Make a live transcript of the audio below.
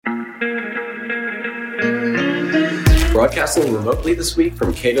Broadcasting remotely this week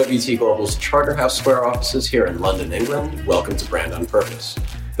from KWT Global's Charterhouse Square offices here in London, England, welcome to Brand on Purpose,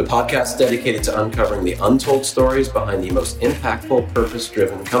 the podcast dedicated to uncovering the untold stories behind the most impactful,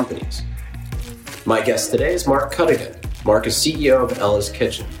 purpose-driven companies. My guest today is Mark Cuddigan. Mark is CEO of Ella's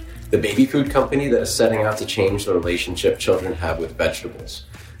Kitchen, the baby food company that is setting out to change the relationship children have with vegetables.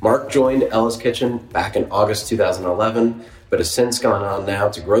 Mark joined Ella's Kitchen back in August 2011, but has since gone on now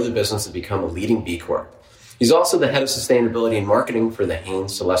to grow the business and become a leading B Corp. He's also the head of sustainability and marketing for the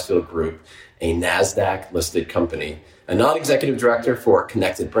Hanes Celestial Group, a NASDAQ-listed company, a non-executive director for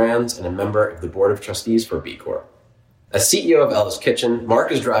Connected Brands, and a member of the board of trustees for B Corp. As CEO of Ella's Kitchen,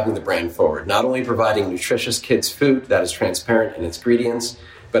 Mark is driving the brand forward, not only providing nutritious kids' food that is transparent in its ingredients,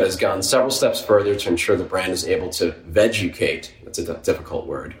 but has gone several steps further to ensure the brand is able to veducate, that's a difficult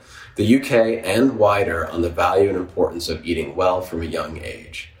word, the UK and wider on the value and importance of eating well from a young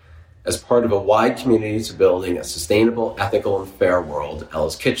age. As part of a wide community to building a sustainable, ethical, and fair world,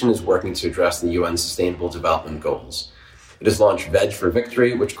 Ella's Kitchen is working to address the UN Sustainable Development Goals. It has launched Veg for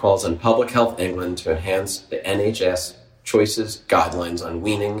Victory, which calls on Public Health England to enhance the NHS choices guidelines on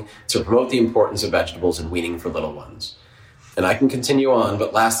weaning to promote the importance of vegetables and weaning for little ones. And I can continue on,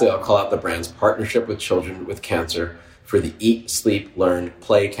 but lastly, I'll call out the brand's partnership with children with cancer for the Eat, Sleep, Learn,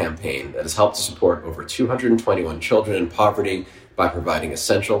 Play campaign that has helped to support over 221 children in poverty by providing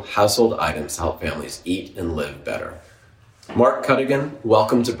essential household items to help families eat and live better. Mark Cuddigan,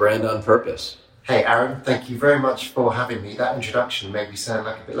 welcome to Brand on Purpose. Hey Aaron, thank you very much for having me. That introduction made me sound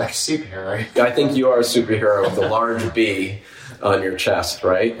like a bit like a superhero. I think you are a superhero with a large B on your chest,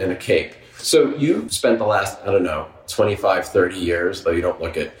 right? And a cape. So you spent the last, 25, 30 years, though you don't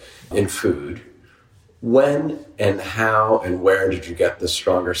look it, in food. When and how and where did you get the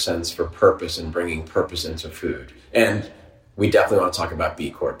stronger sense for purpose and bringing purpose into food? And we definitely want to talk about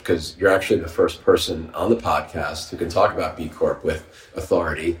B Corp because you're actually the first person on the podcast who can talk about B Corp with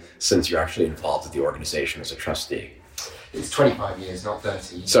authority since you're actually involved with the organization as a trustee. It's 25 years, not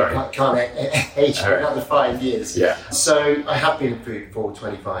 30. Sorry. Can't age for another 5 years. Yeah. So I have been in food for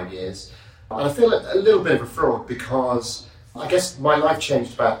 25 years. And I feel a little bit of a fraud because I guess my life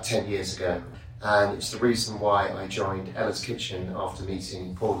changed about 10 years ago. And it's the reason why I joined Ella's Kitchen after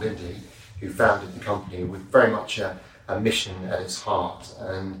meeting Paul Lindley, who founded the company with very much a mission at its heart.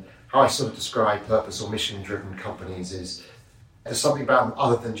 And how I sort of describe purpose or mission-driven companies is there's something about them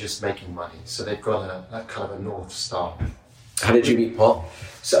other than just making money. So they've got a kind of a North Star. How did you meet Paul?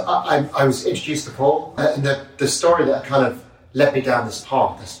 So I was introduced to Paul, and the story that kind of led me down this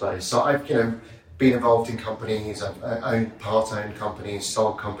path, I suppose. So I've been involved in companies, I've owned companies,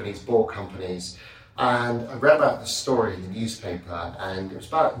 sold companies, bought companies, and I read about this story in the newspaper, and it was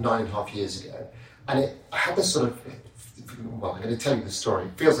about 9.5 years ago, and I had this sort of, well, I'm going to tell you the story.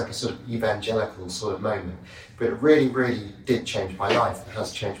 It feels like a sort of evangelical sort of moment, but it really, really did change my life. It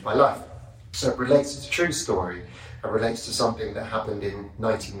has changed my life. So it relates, it's a true story. It relates to something that happened in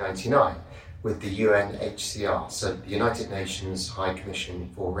 1999 with the UNHCR, so the United Nations High Commission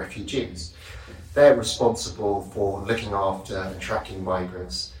for Refugees. They're responsible for looking after and tracking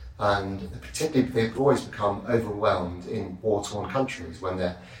migrants, and particularly they've always become overwhelmed in war-torn countries when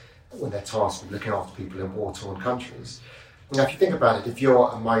they're tasked with looking after people in war-torn countries. Now, if you think about it, if you're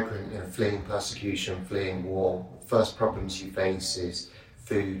a migrant, fleeing persecution, fleeing war, the first problems you face is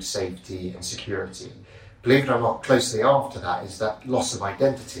food, safety, and security. Believe it or not, closely after that is that loss of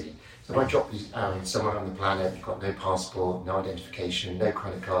identity. So if I drop you somewhere on the planet, you've got no passport, no identification, no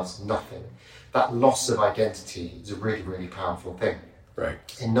credit cards, nothing. That loss of identity is a really, really powerful thing. Right.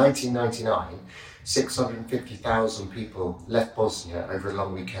 In 1999, 650,000 people left Bosnia over a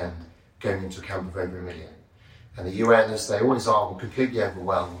long weekend, going into a camp of over 1 million. And the UN, as they always are, were completely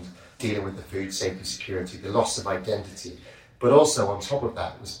overwhelmed, dealing with the food safety, security, the loss of identity. But also on top of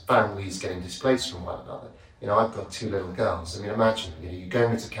that was families getting displaced from one another. I've got 2 little girls. I mean, imagine, you're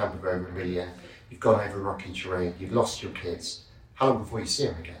going into a camp of over 1 million, you've gone over rocky terrain, you've lost your kids. How long before you see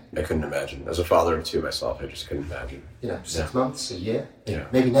them again? I couldn't imagine. As a father of 2 myself, I just couldn't imagine. 6 months, a year, Yeah.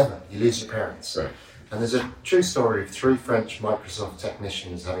 Maybe never. You lose your parents. Right. And there's a true story of 3 French Microsoft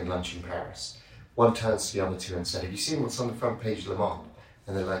technicians having lunch in Paris. One turns to the other 2 and said, "Have you seen what's on the front page of Le Monde?"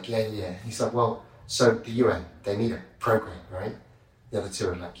 And they're like, yeah. And he's like, "Well, so the UN, they need a program, right?" The other 2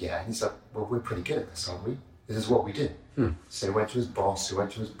 are like, "Yeah." And he's like, "Well, we're pretty good at this, aren't we? This is what we do." So he went to his boss, all the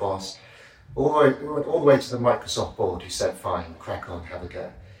way to the Microsoft board, who said, "Fine, crack on, have a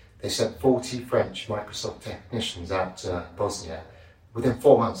go." They sent 40 French Microsoft technicians out to Bosnia. Within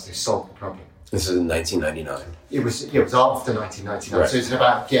 4 months, they solved the problem. This is in 1999. It was after 1999, right. So it's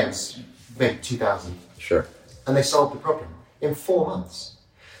about, maybe 2000. Sure. And they solved the problem in 4 months.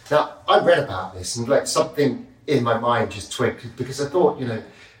 Now, I read about this and like something in my mind just twigged because I thought,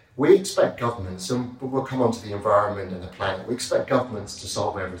 we expect governments, and we'll come on to the environment and the planet, we expect governments to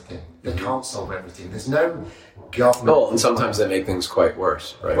solve everything. They can't solve everything. There's no government... Oh, and sometimes they make things quite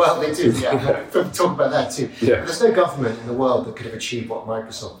worse, right? Well, they do, yeah. We'll talk about that too. Yeah. But there's no government in the world that could have achieved what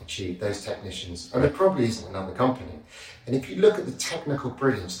Microsoft achieved, those technicians. And there probably isn't another company. And if you look at the technical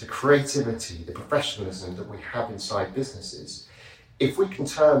brilliance, the creativity, the professionalism that we have inside businesses, if we can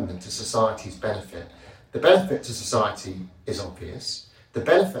turn them to society's benefit, the benefit to society is obvious. The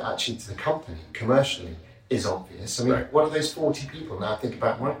benefit actually to the company commercially is obvious. I mean, what are those 40 people now think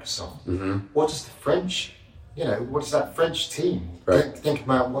about Microsoft? What does the French, what does that French team think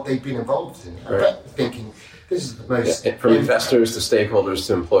about what they've been involved in? I bet they're thinking, this is the most... Yeah, from investors to stakeholders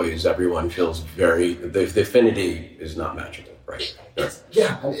to employees, everyone feels the affinity is not magical, right?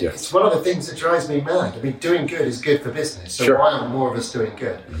 It's one of the things that drives me mad. I mean, doing good is good for business, so why aren't more of us doing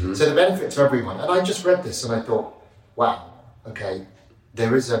good? So the benefit to everyone. And I just read this and I thought, wow, okay,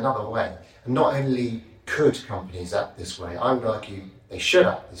 there is another way. And not only could companies act this way, I would argue they should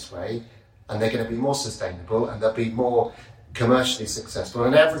act this way, and they're going to be more sustainable and they'll be more commercially successful,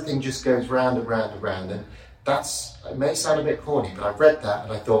 and everything just goes round and round and round. And it may sound a bit corny, but I read that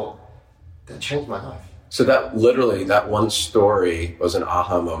and I thought, that changed my life. So that one story was an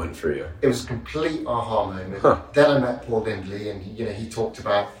aha moment for you. It was a complete aha moment. Then I met Paul Lindley, and he talked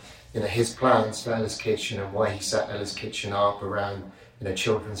about his plans for Ella's Kitchen and why he set Ella's Kitchen up around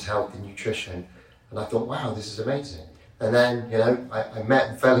children's health and nutrition. And I thought, wow, this is amazing. And then I met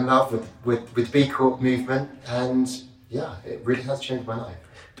and fell in love with the B Corp movement, and it really has changed my life.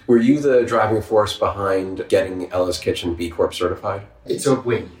 Were you the driving force behind getting Ella's Kitchen B Corp certified? It's a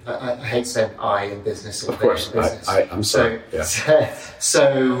we. I hate saying I in business. Of course, I'm sorry.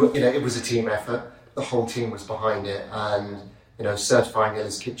 So it was a team effort. The whole team was behind it, and certifying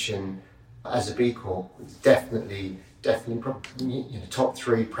Ella's Kitchen as a B Corp was definitely probably top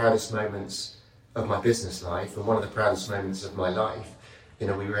 3 proudest moments of my business life, and one of the proudest moments of my life. We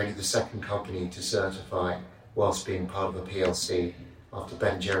were only the second company to certify whilst being part of a PLC after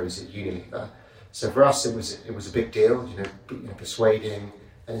Ben & Jerry's at Unilever. So for us, it was a big deal, persuading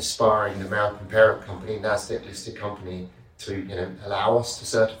and inspiring the American parent company, NASDAQ listed company, to allow us to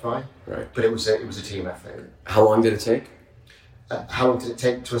certify. Right. But it was a team effort. How long did it take? How long did it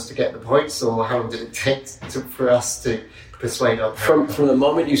take to us to get the points, or how long did it take for us to persuade our parent? From the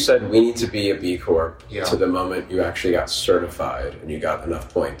moment you said we need to be a B Corp to the moment you actually got certified and you got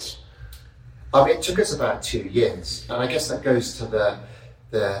enough points? It took us about 2 years, and I guess that goes to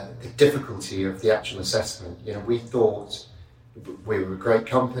the difficulty of the actual assessment. We thought we were a great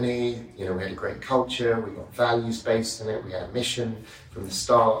company, we had a great culture, we got values based in it, we had a mission from the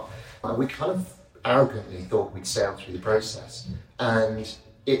start, and we kind of arrogantly thought we'd sail through the process. And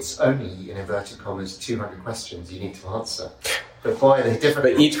it's only, in inverted commas, 200 questions you need to answer. But boy, they're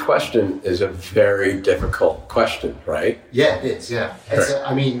difficult. But each question is a very difficult question, right? Yeah, it is, yeah.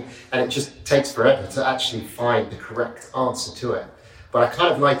 And it just takes forever to actually find the correct answer to it. But I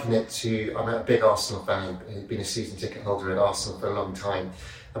kind of liken it to, I'm a big Arsenal fan, I've been a season ticket holder at Arsenal for a long time.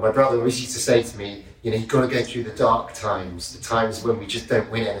 And my brother always used to say to me, you've got to go through the dark times, the times when we just don't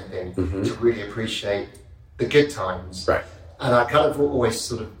win anything, to really appreciate the good times. Right. And I kind of always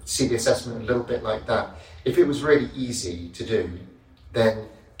sort of see the assessment a little bit like that. If it was really easy to do, then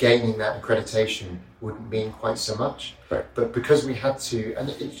gaining that accreditation wouldn't mean quite so much. Right. But because we had to, and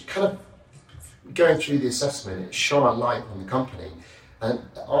it kind of, going through the assessment, it shone a light on the company and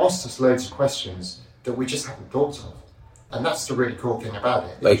asked us loads of questions that we just hadn't thought of. And that's the really cool thing about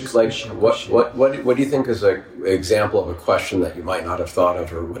it. What do you think is an example of a question that you might not have thought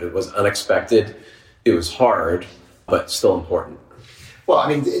of, or what it was unexpected, it was hard, but still important? Well,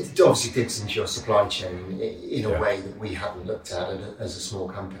 it obviously digs into your supply chain in a way that we haven't looked at as a small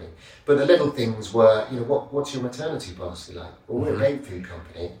company. But the little things were, what's your maternity policy like? Well, we're a baby food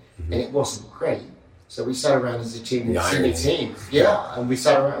company, and it wasn't great. So we sat around as a team, and we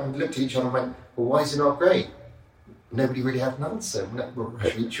sat around and looked at each other and went, well, why is it not great? Nobody really had an answer.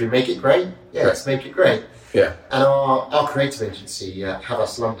 Should we make it great? Yeah, let's make it great. Yeah. And our creative agency,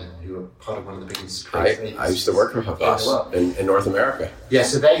 Havas London, who are part of one of the biggest creative agencies. I used to work for Havas in North America. Yeah,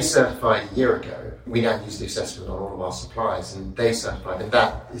 so they certified a year ago. We now use the assessment on all of our suppliers, and they certified, and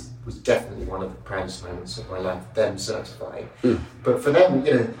that was definitely one of the proudest moments of my life, them certifying. But for them,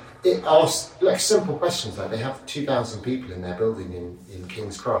 it asked simple questions, like they have 2,000 people in their building in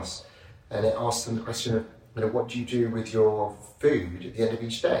King's Cross, and it asked them the question of, what do you do with your food at the end of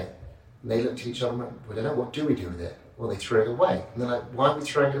each day? And they looked at each other and went, we don't know, what do we do with it? Well, they threw it away. And they're like, why are we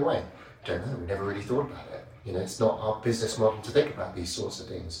throwing it away? Don't know, we never really thought about it. It's not our business model to think about these sorts of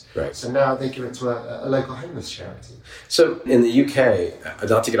things. Right. So now they give it to a local homeless charity. So in the UK,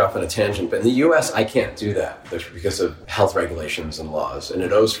 not to get off on a tangent, but in the US, I can't do that because of health regulations and laws. And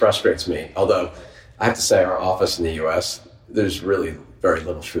it always frustrates me. Although I have to say our office in the US, there's really very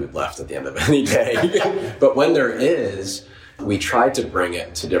little food left at the end of any day. But when there is, we tried to bring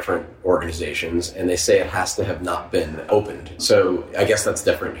it to different organizations, and they say it has to have not been opened. So I guess that's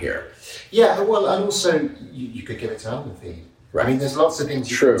different here. Yeah, well, and also you could give it to animal feed. Right. I mean, there's lots of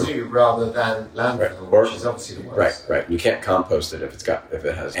things you can do rather than landfill, Right. which is obviously the worst. Right. You can't compost it if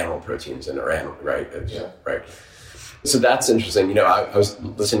it has animal proteins in it, or animal, right? Right. So that's interesting. I was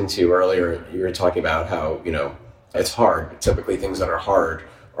listening to you earlier. You were talking about how it's hard. Typically, things that are hard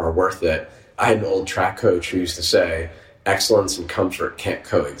are worth it. I had an old track coach who used to say, excellence and comfort can't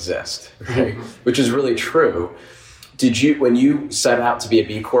coexist, right? Which is really true. Did you, when you set out to be a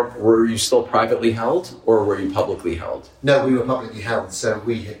B Corp, were you still privately held or were you publicly held? No, we were publicly held. So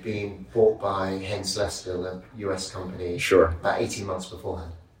we had been bought by Hain Celestial, a US company, about 18 months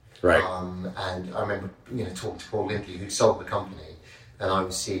beforehand. Right. And I remember, talking to Paul Lindley, who sold the company, and I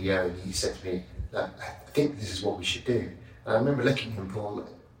was CEO, and he said to me, I think this is what we should do. And I remember looking at him, Paul,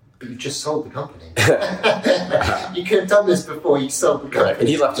 but you just sold the company. You could have done this before you sold the company. Right. And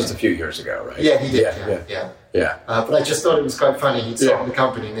he left just a few years ago, right? Yeah, he did. Yeah. But I just thought it was quite funny. He'd sold the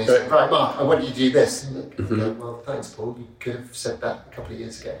company and he said, right, Mark, I want you to do this. And I go, well, thanks, Paul. You could have said that a couple of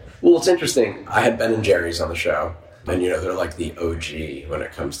years ago. Well, it's interesting. I had Ben and Jerry's on the show. And, they're like the OG when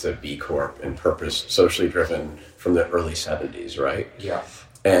it comes to B Corp and purpose, socially driven from the early 70s, right? Yeah.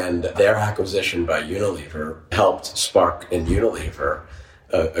 And their acquisition by Unilever helped spark in Unilever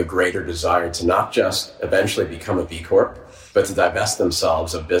a greater desire to not just eventually become a B Corp, but to divest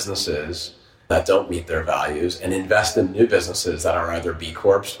themselves of businesses that don't meet their values and invest in new businesses that are either B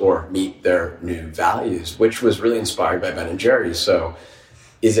Corps or meet their new values, which was really inspired by Ben and Jerry's. So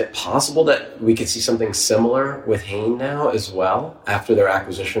is it possible that we could see something similar with Hain now as well after their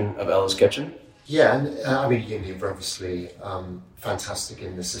acquisition of Ella's Kitchen? Yeah, and Unilever obviously fantastic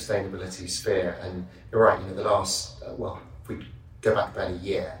in the sustainability sphere. And you're right, the last, if we go back about a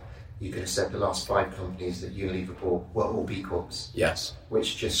year, you could have said the last 5 companies that Unilever bought were all B Corps. Yes.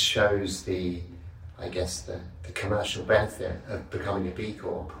 Which just shows the commercial benefit of becoming a B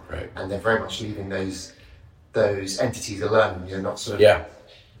Corp. Right. And they're very much leaving those entities alone, not sort of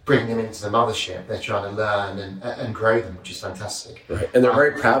bringing them into the mothership. They're trying to learn and grow them, which is fantastic. Right. And they're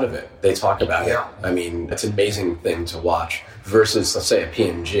very proud of it. They talk about it. I mean, it's an amazing thing to watch versus, let's say, a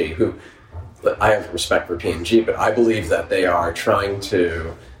P&G, who I have respect for P&G, but I believe that they are trying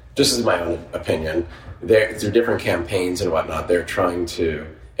to, just as my own opinion, through different campaigns and whatnot, they're trying to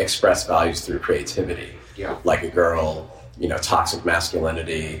express values through creativity. Yeah. Like a girl, toxic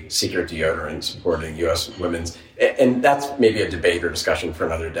masculinity, secret deodorant, supporting U.S. women's. And that's maybe a debate or discussion for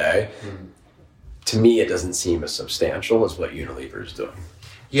another day. To me, it doesn't seem as substantial as what Unilever is doing.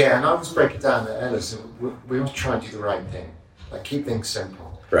 Yeah, and I always break it down at Ella's. We always try and do the right thing. Like, keep things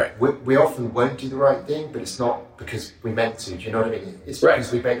simple. Right. We often won't do the right thing, but it's not because we meant to. Do you know what I mean? It's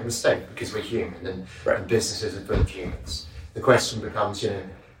because we made a mistake, because we're human, and businesses are full of humans. The question becomes,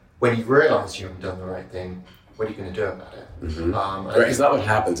 when you realise you haven't done the right thing, what are you going to do about it? It's not what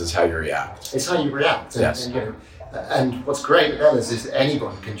happens, it's how you react. It's how you react. And what's great at Ella's is that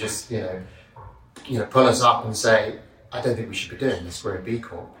anyone can just, pull us up and say, I don't think we should be doing this, we're a B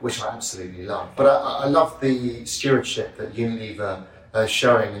Corp, which I absolutely love. But I love the stewardship that Unilever are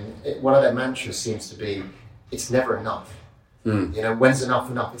showing, and one of their mantras seems to be, it's never enough. When's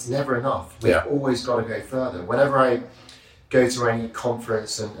enough? It's never enough. We've always got to go further. Whenever I go to any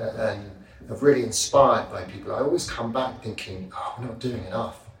conference and I'm really inspired by people, I always come back thinking, we're not doing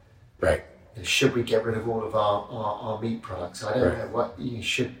enough. Right. Should we get rid of all of our meat products? I don't know. What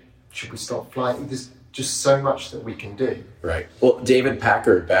should we stop flying? There's just so much that we can do. Right. Well, David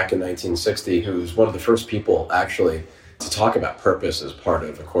Packard back in 1960, who's one of the first people actually to talk about purpose as part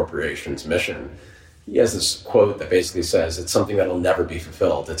of a corporation's mission, he has this quote that basically says it's something that'll never be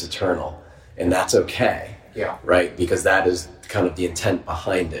fulfilled. It's eternal. And that's okay. Yeah. Right? Because that is kind of the intent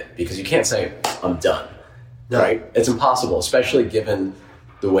behind it. Because you can't say, I'm done. No. Right? It's impossible, especially given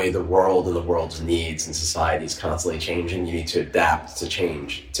the way the world and the world's needs and society is constantly changing. You need to adapt to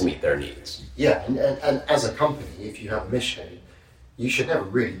change to meet their needs. Yeah, and as a company, if you have a mission, you should never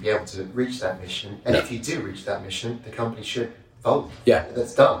really be able to reach that mission. And if you do reach that mission, the company should vote. Yeah.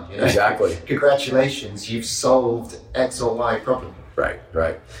 That's done. Exactly. Congratulations, you've solved X or Y problem.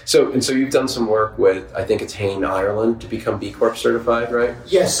 Right. So you've done some work with, I think it's Hain Ireland, to become B Corp certified, right?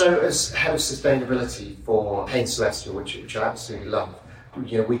 Yeah, so as head of sustainability for Hain Celestial, which I absolutely love,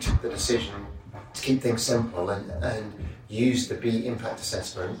 we took the decision to keep things simple and use the B Impact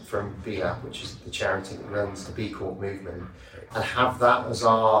Assessment from BLAB, which is the charity that runs the B Corp movement, and have that as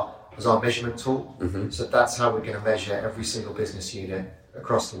our measurement tool. So that's how we're going to measure every single business unit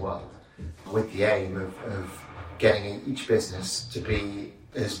across the world, with the aim of getting each business to be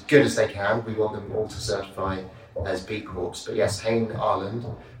as good as they can. We want them all to certify as B Corps. But yes, Hain Ireland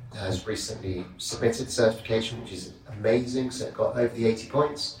has recently submitted certification, which is amazing. So it got over the 80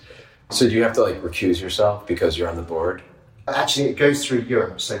 points. So do you have to like recuse yourself because you're on the board? Actually, it goes through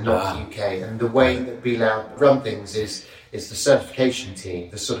Europe, so not the UK. And the way that BLAB run things is the certification team,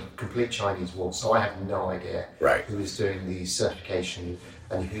 the sort of complete Chinese wall. So I have no idea who is doing the certification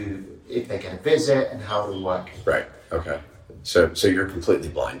and who, if they get a visit and how it will work. Right. Okay. So you're completely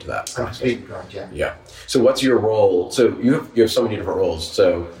blind to that process. I'm completely blind, yeah. Yeah. So what's your role? So you have so many different roles.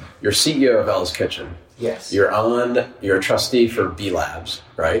 So you're CEO of Ella's Kitchen. Yes. You're a trustee for B Labs,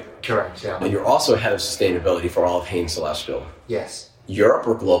 right? Correct, yeah. And you're also head of sustainability for all of Hain Celestial. Yes. Europe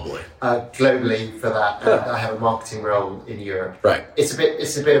or globally? Globally for that. I have a marketing role in Europe. Right. It's a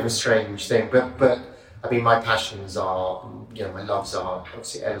bit of a strange thing, but I mean, my passions are, my loves are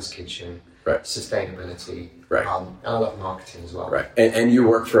obviously Ella's Kitchen, sustainability, and I love marketing as well. Right. And you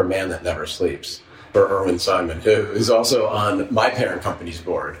work for a man that never sleeps, for Erwin Simon, who is also on my parent company's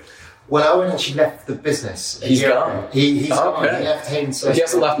board. Well, Owen actually left the business. He's gone. He's gone. He left Hain Celestial. He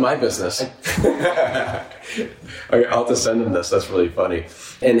hasn't left my business. Okay, I'll have to send him this. That's really funny.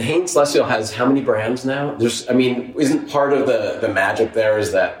 And Hain Celestial has how many brands now? Isn't part of the magic there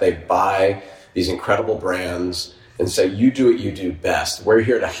is that they buy these incredible brands and say, you do what you do best. We're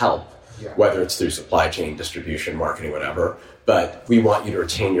here to help, whether it's through supply chain, distribution, marketing, whatever. But we want you to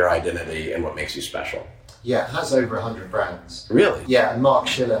retain your identity and what makes you special. Yeah, it has over 100 brands. Really? Yeah, and Mark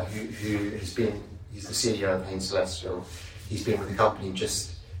Schiller, he's the CEO of Hain Celestial. He's been with the company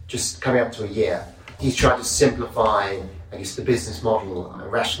just coming up to a year. He's trying to simplify, I guess, the business model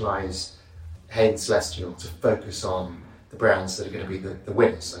and rationalize Hain Celestial to focus on the brands that are going to be the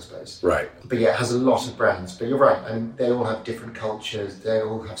winners, I suppose. Right. But yeah, it has a lot of brands. But you're right, and they all have different cultures. They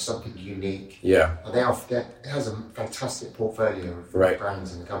all have something unique. Yeah. And it has a fantastic portfolio of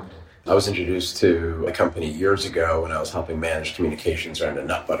brands in the company. I was introduced to a company years ago when I was helping manage communications around a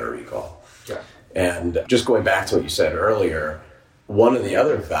nut butter recall. Yeah. And just going back to what you said earlier, one of the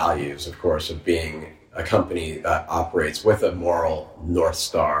other values, of course, of being a company that operates with a moral North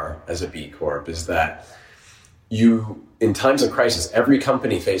Star as a B Corp is that in times of crisis, every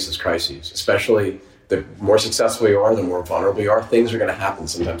company faces crises, especially the more successful you are, the more vulnerable you are. Things are going to happen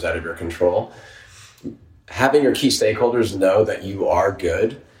sometimes out of your control. Having your key stakeholders know that you are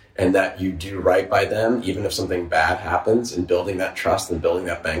good and that you do right by them, even if something bad happens, and building that trust and building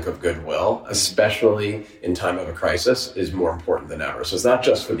that bank of goodwill, especially in time of a crisis, is more important than ever. So it's not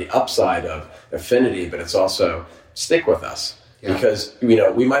just for the upside of affinity, but it's also stick with us. Yeah. Because,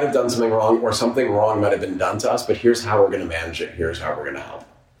 we might have done something wrong or something wrong might have been done to us, but here's how we're going to manage it. Here's how we're going to help.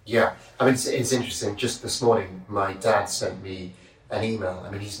 Yeah. I mean, it's interesting. Just this morning, my dad sent me an email. I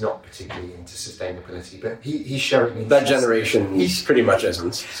mean, he's not particularly into sustainability, but he's showing interest. That generation pretty much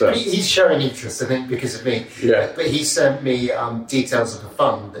isn't. So he's showing interest, I think, because of me. Yeah. But he sent me details of a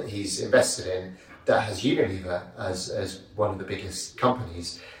fund that he's invested in that has Unilever as one of the biggest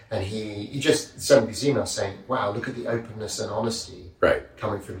companies. And he just sent me this email saying, wow, look at the openness and honesty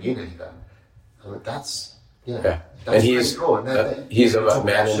coming from Unilever. And that's and he's cool. And he's a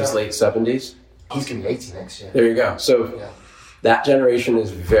man in his late 70s. He's going to be 80 next year. There you go. So that generation is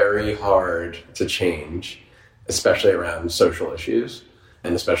very hard to change, especially around social issues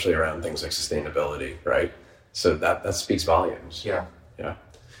and especially around things like sustainability, right? So that speaks volumes. Yeah. Yeah.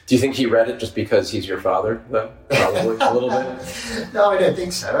 Do you think he read it just because he's your father, though? Probably a little bit? No, I don't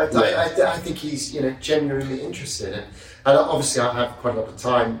think so. I think he's genuinely interested. And obviously I have quite a lot of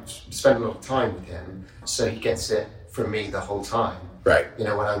time, spend a lot of time with him, so he gets it from me the whole time. Right. When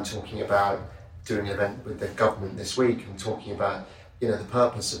I'm talking about doing an event with the government this week, I'm talking about, the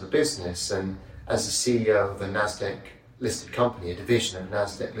purpose of a business. And as the CEO of a NASDAQ listed company, a division of a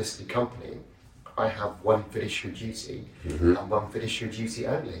NASDAQ listed company, I have one fiduciary duty and one fiduciary duty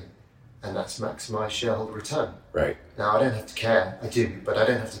only, and that's maximise shareholder return. Right. Now, I don't have to care. I do, but I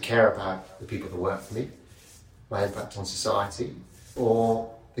don't have to care about the people that work for me, my impact on society,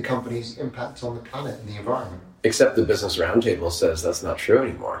 or the company's impact on the planet and the environment. Except the Business Roundtable says that's not true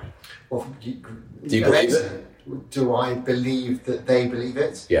anymore. Well, do you believe it? Do I believe that they believe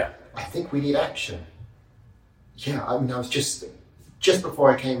it? Yeah. I think we need action. Yeah, I mean, I was just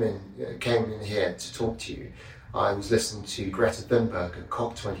before I came in here to talk to you, I was listening to Greta Thunberg at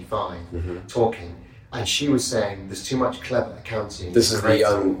COP25 talking, And she was saying there's too much clever accounting. This is the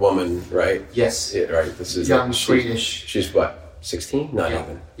young woman, right? Yes. Yeah, right. This is young Swedish. She's what, 16? Not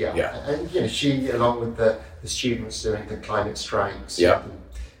even. Yeah. And she, along with the students doing the climate strikes, yeah,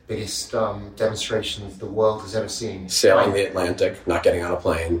 the biggest demonstrations the world has ever seen. Sailing the Atlantic, not getting on a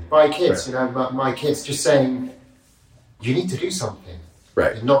plane. My kids, my kids just saying, you need to do something.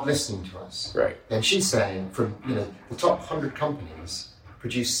 Right. You're not listening to us. Right. And she's saying the top 100 companies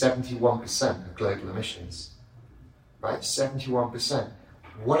produce 71% of global emissions. Right? 71%.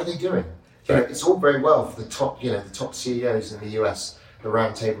 What are they doing? Right. It's all very well for the top CEOs in the US, the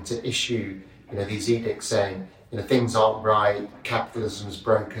round table, to issue, these edicts saying, things aren't right, capitalism's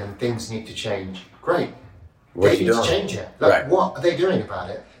broken, things need to change. Great. What they need to change it. Right. What are they doing about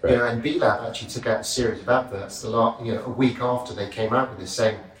it? Right. And B-Lab actually took out a series of adverts a week after they came out with this,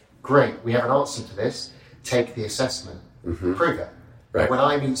 saying, great, we have an answer to this, take the assessment, prove it. Right. When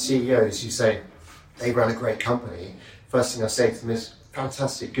I meet CEOs who say they run a great company, first thing I say to them is,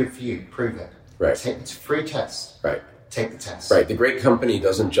 fantastic, good for you, prove it. Right. It's a free test. Right. Take the test. Right. The great company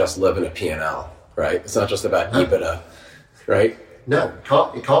doesn't just live in a P&L, right? It's not just about EBITDA, right? No, it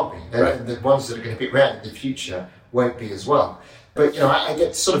can't be. Right. And the ones that are going to be around in the future won't be as well. But, I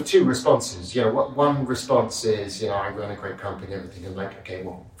get sort of two responses. One response is, I run a great company and everything. I'm like, okay,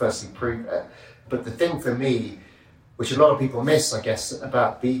 well, firstly, prove it. But the thing for me, which a lot of people miss, I guess,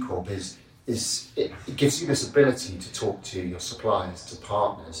 about B Corp is it gives you this ability to talk to your suppliers, to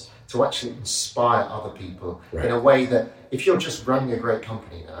partners, to actually inspire other people in a way that if you're just running a great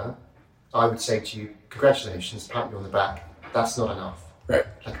company now, I would say to you, congratulations, pat you on the back. That's not enough. Right.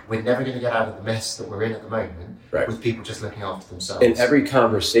 Like, we're never going to get out of the mess that we're in at the moment with people just looking after themselves. And every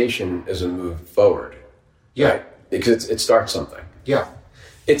conversation is a move forward. Yeah. Right? Because it starts something. Yeah.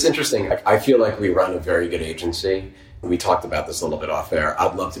 It's interesting. I feel like we run a very good agency. We talked about this a little bit off air.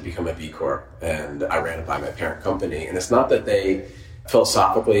 I'd love to become a B Corp, and I ran it by my parent company. And it's not that they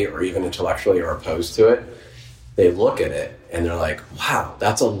philosophically or even intellectually are opposed to it. They look at it and they're like, wow,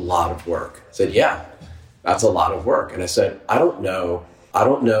 that's a lot of work. I said, yeah, that's a lot of work. And I said, I don't know. I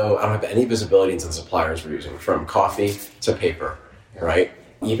don't have any visibility into the suppliers we're using, from coffee to paper, right?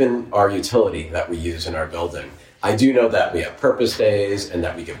 Even our utility that we use in our building. I do know that we have purpose days and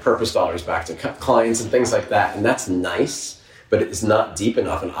that we give purpose dollars back to clients and things like that. And that's nice, but it's not deep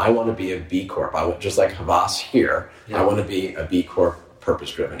enough. And I want to be a B Corp. I want, just like Havas here, I want to be a B Corp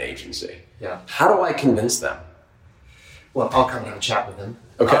purpose-driven agency. Yeah. How do I convince them? Well, I'll come and have a chat with them.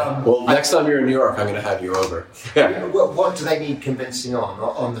 Okay. Well, next time you're in New York, I'm going to have you over. Yeah. What do they need convincing on?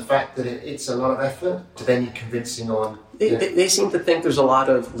 On the fact that it's a lot of effort? Do they need convincing on? They seem to think there's a lot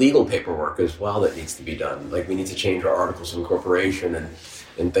of legal paperwork as well that needs to be done. Like, we need to change our articles of incorporation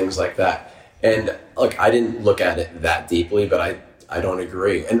and things like that. And look, I didn't look at it that deeply, but I don't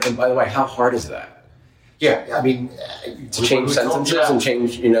agree. And by the way, how hard is that? Yeah, I mean, to change sentences and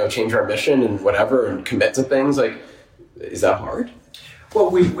change our mission and whatever, and commit to things, like, is that hard?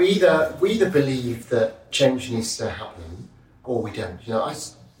 Well, we either believe that change needs to happen, or we don't. I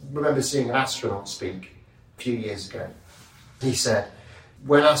remember seeing an astronaut speak a few years ago. He said,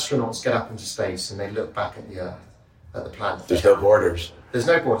 when astronauts get up into space and they look back at the Earth, at the planet, there's no borders. There's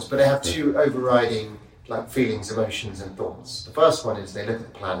no borders, but they have two overriding feelings, emotions, and thoughts. The first one is they look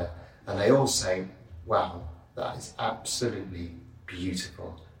at the planet and they all say, "Wow, that is absolutely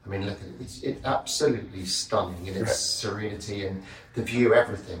beautiful." I mean, look at it. It's absolutely stunning in its serenity and the view,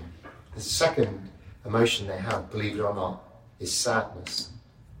 everything. The second emotion they have, believe it or not, is sadness.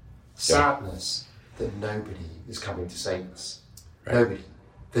 Sadness that nobody is coming to save us. Right. Nobody.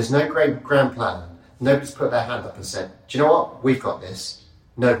 There's no great grand plan. Nobody's put their hand up and said, "Do you know what? We've got this."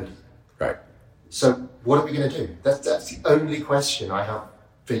 Nobody. Right. So what are we going to do? That's the only question I have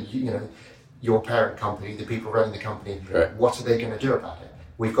for your parent company, the people running the company. Right. What are they going to do about it?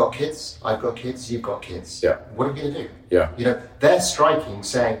 We've got kids, I've got kids, you've got kids. Yeah. What are we going to do? Yeah. They're striking,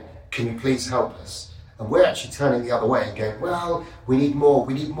 saying, "Can you please help us?" And we're actually turning the other way and going, "Well, we need more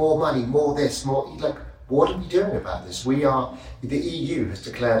money, more this, more..." Like, what are we doing about this? The EU has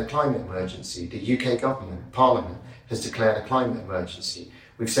declared a climate emergency. The UK government, Parliament, has declared a climate emergency.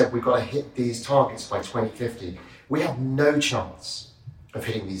 We've said we've got to hit these targets by 2050. We have no chance of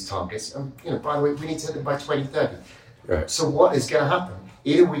hitting these targets. And, by the way, we need to hit them by 2030. Right. So what is going to happen?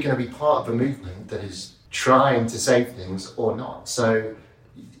 Either we're going to be part of a movement that is trying to save things or not. So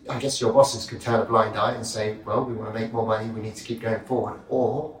I guess your bosses could turn a blind eye and say, "Well, we want to make more money, we need to keep going forward,"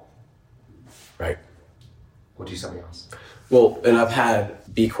 or we'll do something else. Well, and I've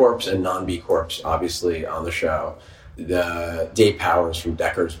had B Corps and non-B Corps, obviously, on the show. The Dave Powers from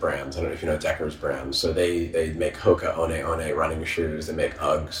Deckers Brands. I don't know if you know Deckers Brands. So they make Hoka One running shoes. They make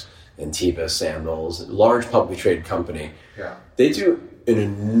Uggs and Teva sandals, large publicly traded company. Yeah. They do an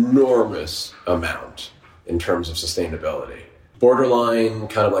enormous amount in terms of sustainability. Borderline,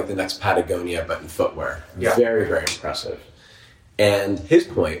 kind of like the next Patagonia, but in footwear. Yeah. Very, very impressive. And his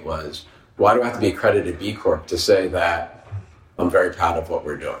point was, why do I have to be accredited B Corp to say that I'm very proud of what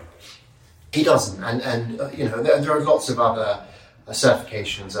we're doing? He doesn't, and there are lots of other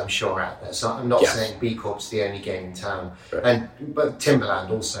certifications, I'm sure, out there. So I'm not saying B Corp's the only game in town. Right. But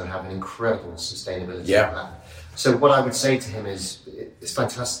Timberland also have an incredible sustainability plan. So what I would say to him is, it's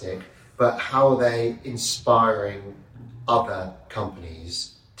fantastic, but how are they inspiring other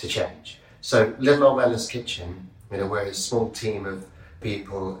companies to change? So Little Old Ella's Kitchen, we're a small team of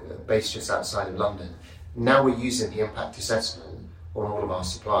people based just outside of London. Now we're using the impact assessment on all of our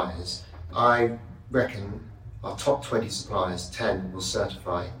suppliers. I reckon our top 20 suppliers, 10 will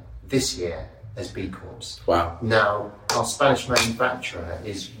certify this year as B Corps. Wow. Now, our Spanish manufacturer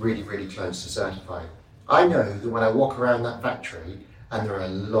is really, really close to certifying. I know that when I walk around that factory, and there are a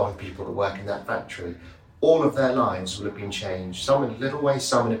lot of people that work in that factory, all of their lives will have been changed, some in a little way,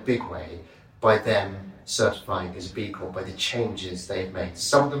 some in a big way, by them certifying as a B Corp, by the changes they've made.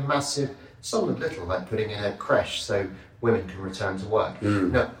 Some of them massive, some of them little, like putting in a creche so women can return to work.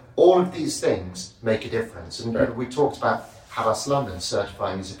 All of these things make a difference. And we talked about Havas London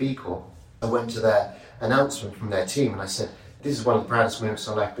certifying as a B Corp. I went to their announcement from their team and I said, this is one of the proudest moments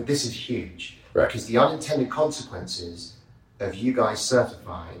of my life, but this is huge. Right. Because the unintended consequences of you guys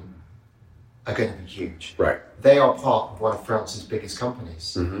certifying are going to be huge. Right. They are part of one of France's biggest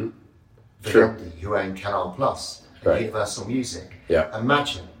companies, Vivendi, who own Canal Plus and Universal Music. Yeah.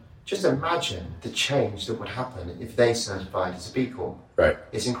 Just imagine the change that would happen if they certified as a B Corp. Right.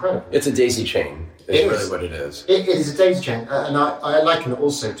 It's incredible. It's a daisy chain, is really what it is. It is a daisy chain, and I liken it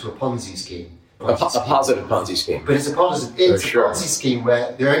also to a Ponzi scheme. A positive Ponzi scheme. But it's a Ponzi scheme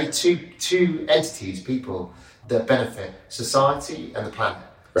where there are only two entities, people, that benefit: society and the planet.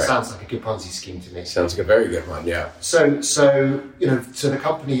 Right. Sounds like a good Ponzi scheme to me. Sounds like a very good one, yeah. So to the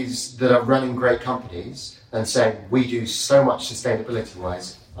companies that are running great companies and saying we do so much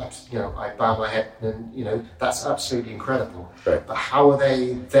sustainability-wise, I bow my head and that's absolutely incredible. Right. But how are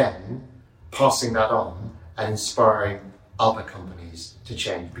they then passing that on and inspiring other companies to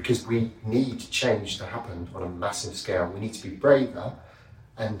change? Because we need change to happen on a massive scale. We need to be braver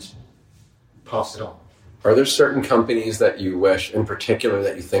and pass it on. Are there certain companies that you wish, in particular,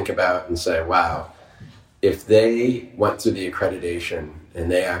 that you think about and say, wow, if they went through the accreditation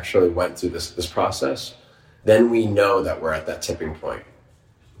and they actually went through this process, then we know that we're at that tipping point?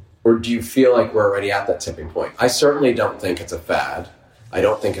 Or do you feel like we're already at that tipping point? I certainly don't think it's a fad. I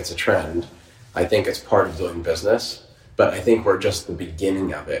don't think it's a trend. I think it's part of doing business, but I think we're just the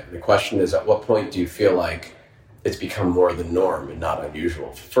beginning of it. The question is, at what point do you feel like it's become more the norm and not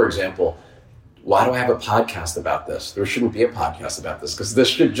unusual? For example, why do I have a podcast about this? There shouldn't be a podcast about this because this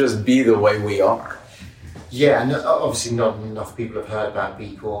should just be the way we are. Yeah, and obviously not enough people have heard about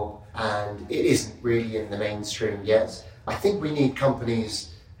B Corp, and it isn't really in the mainstream yet. I think we need companies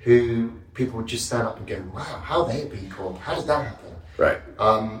who people would just stand up and go, wow, how are they a B Corp? How did that happen? Right.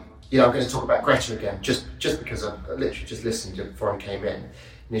 I'm going to talk about Greta again, just because I literally just listened to it before I came in.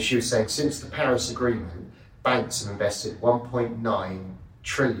 And she was saying, since the Paris Agreement, banks have invested $1.9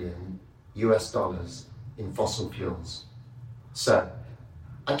 trillion in fossil fuels. So,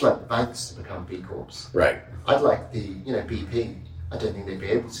 I'd like the banks to become B Corps. Right. I'd like the, BP. I don't think they'd be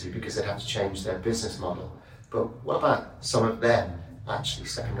able to because they'd have to change their business model. But what about some of them actually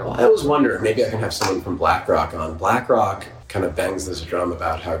stepping up? Well, I was wondering, maybe I can have someone from BlackRock on. BlackRock kind of bangs this drum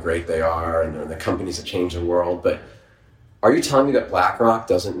about how great they are and they're the companies that change the world. But are you telling me that BlackRock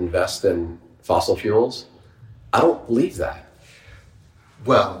doesn't invest in fossil fuels? I don't believe that.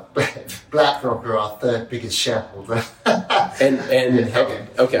 Well, BlackRock are our third biggest shareholder. And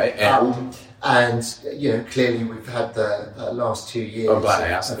clearly we've had the last 2 years I'm glad I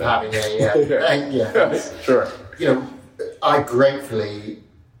asked of that. having Sure. I gratefully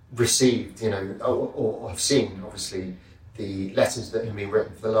received, or have seen, obviously, the letters that have been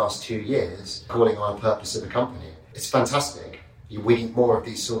written for the last 2 years calling on the purpose of the company. It's fantastic. We need more of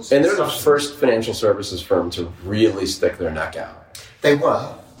these sorts of And they're the first financial services firm to really stick their neck out. They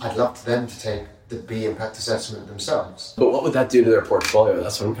were. I'd love for them to take the B impact assessment themselves. But what would that do to their portfolio?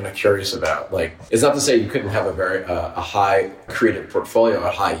 That's what I'm kind of curious about. Like, it's not to say you couldn't have a very a high creative portfolio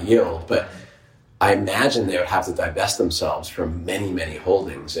at high yield, but I imagine they would have to divest themselves from many, many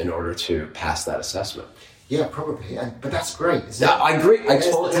holdings in order to pass that assessment. Yeah, probably. But that's great. Isn't it? I agree. I'm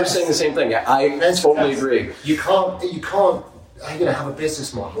saying the same thing. I totally agree. You can't have a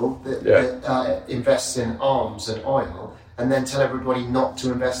business model that invests in arms and oil, and then tell everybody not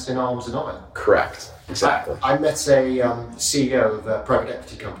to invest in arms and oil. Correct. Exactly. I met a CEO of a private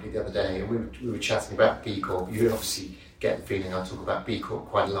equity company the other day, and we were chatting about B Corp. You obviously get the feeling I talk about B Corp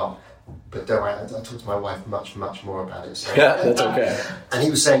quite a lot, but don't worry, I talk to my wife much more about it. So. Yeah, that's okay. And he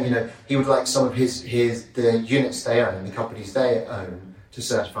was saying, he would like some of the units they own, the companies they own, to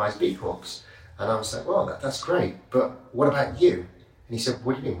certify as B Corps. And I was like, well, that's great, but what about you? And he said,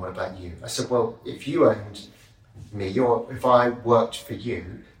 what do you mean, what about you? I said, well, if you owned me, if I worked for you,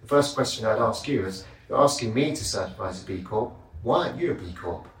 the first question I'd ask you is, you're asking me to certify as a B Corp, why aren't you a B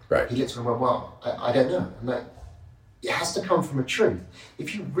Corp? Right. He looked at me and went, well, I don't know. I'm like, it has to come from a truth.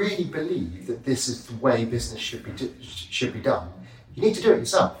 If you really believe that this is the way business should be done, you need to do it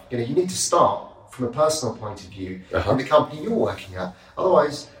yourself. You need to start from a personal point of view in the company you're working at.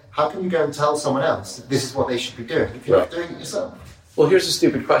 Otherwise, how can you go and tell someone else that this is what they should be doing if you're not doing it yourself? Well, here's a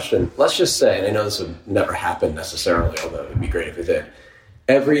stupid question. Let's just say, and I know this would never happen necessarily, although it would be great if it did,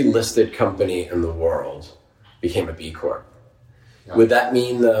 every listed company in the world became a B Corp. Yeah. Would that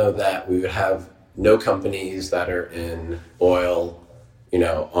mean, though, that we would have no companies that are in oil,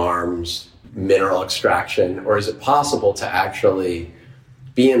 arms, mineral extraction, or is it possible to actually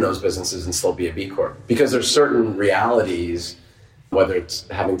be in those businesses and still be a B Corp? Because there's certain realities, whether it's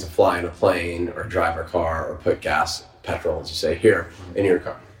having to fly in a plane or drive a car or put petrol, as you say, here in your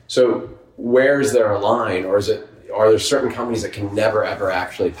car. So where is there a line, or are there certain companies that can never, ever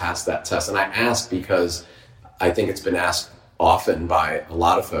actually pass that test? And I ask because I think it's been asked often by a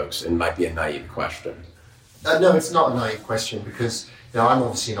lot of folks and might be a naive question. No, it's not a naive question because I'm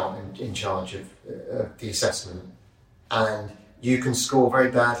obviously not in charge of the assessment, and you can score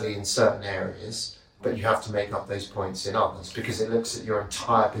very badly in certain areas, but you have to make up those points in others because it looks at your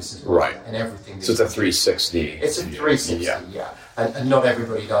entire business model and everything. So it's a 360. It's a 360, yeah. And not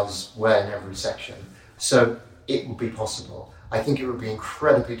everybody does well in every section. So it would be possible. I think it would be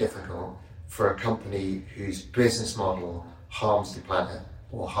incredibly difficult for a company whose business model harms the planet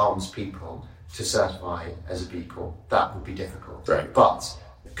or harms people to certify as a B Corp. That would be difficult. Right. But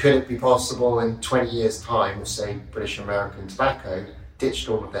could it be possible in 20 years' time, say British American Tobacco ditched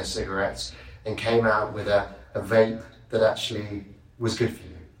all of their cigarettes and came out with a vape that actually was good for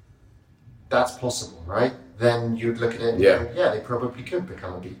you? That's possible, right? Then you'd look at it and go, yeah, they probably could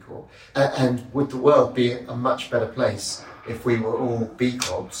become a B Corp. And would the world be a much better place if we were all B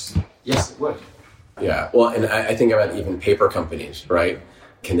Corps? Yes, it would. Yeah, well, and I think about even paper companies, right?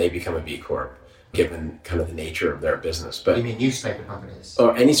 Can they become a B Corp, given kind of the nature of their business? But you mean newspaper companies?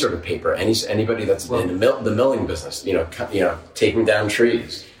 Or any sort of paper, anybody that's in the milling business, taking down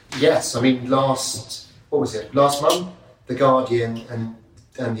trees. Yes, I mean, last month, The Guardian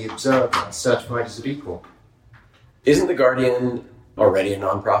and The Observer certified as a B Corp. Isn't The Guardian already a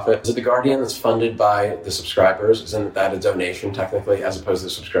non-profit? Is it The Guardian that's funded by the subscribers? Isn't that a donation, technically, as opposed to a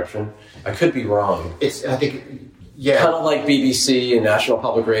subscription? I could be wrong. I think, kind of like BBC and National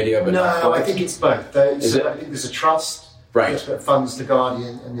Public Radio, but no, I think it's both. I think there's a trust that funds The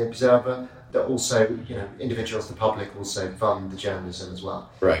Guardian and The Observer. That also, individuals, the public also fund the journalism as well.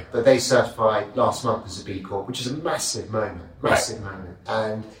 Right. But they certified last month as a B Corp, which is a massive moment.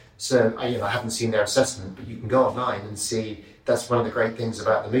 And so, I haven't seen their assessment, but you can go online and see. That's one of the great things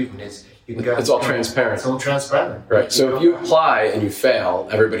about the movement is you can go. It's all transparent. It's all transparent. Right. So if you apply and you fail,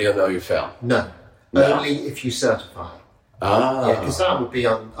 everybody will know you failed. No. Only if you certify. Yeah, because that would be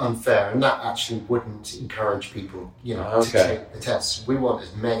unfair, and that actually wouldn't encourage people, to take the tests. We want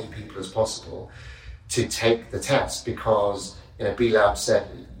as many people as possible to take the test because, B Lab say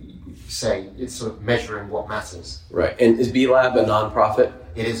it's sort of measuring what matters. Right. And is B Lab a non-profit?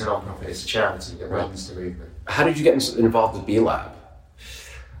 It is a non-profit. It's a charity that runs the movement. How did you get involved with B Lab?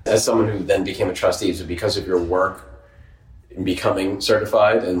 As someone who then became a trustee, is it because of your work in becoming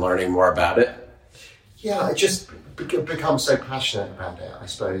certified and learning more about it? Yeah, I just become so passionate about it, I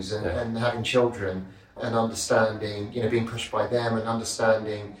suppose, and having children and understanding, being pushed by them and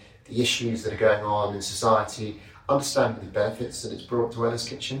understanding the issues that are going on in society, understanding the benefits that it's brought to Ella's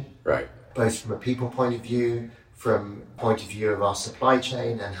Kitchen. Right. Both from a people point of view, from point of view of our supply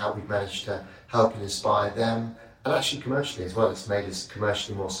chain and how we've managed to help and inspire them, and actually commercially as well. It's made us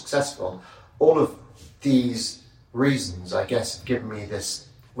commercially more successful. All of these reasons, I guess, have given me this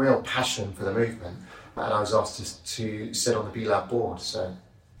real passion for the movement. And I was asked to sit on the B Lab board. So,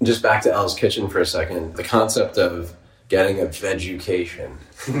 just back to Ella's Kitchen for a second. The concept of getting a vegucation.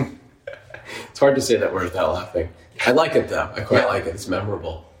 It's hard to say that word without laughing. I like it though. I quite like it. It's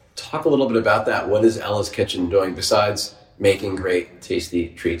memorable. Talk a little bit about that. What is Ella's Kitchen doing besides making great, tasty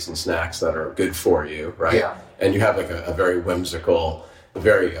treats and snacks that are good for you, right? Yeah. And you have like a very whimsical,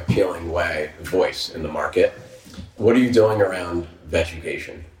 very appealing voice in the market. What are you doing around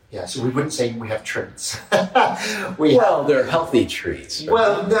vegetation? Yeah, so we wouldn't say we have treats. They're healthy treats.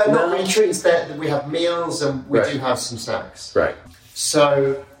 Well, they're not really treats. We have meals and we do have some snacks. Right.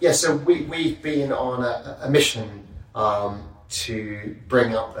 So we've been on a mission to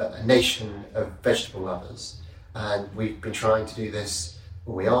bring up a nation of vegetable lovers, and we've been trying to do this,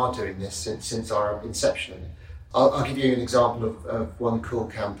 or we are doing this since our inception. I'll give you an example of one cool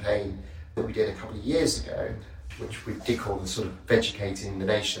campaign that we did a couple of years ago, which we did call the sort of Vegucating the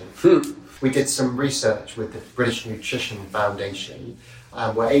Nation. We did some research with the British Nutrition Foundation,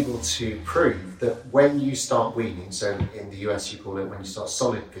 and we're able to prove that when you start weaning, so in the US you call it when you start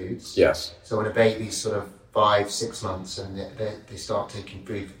solid foods. Yes. So when a baby's sort of 5-6 months and they start taking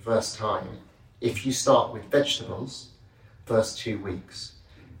food for the first time, if you start with vegetables, first 2 weeks,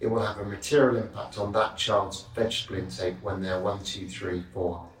 it will have a material impact on that child's vegetable intake when they're 1, 2, 3,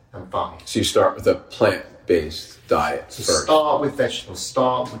 4, and 5. So you start with a plant-based diet So first. start with vegetables.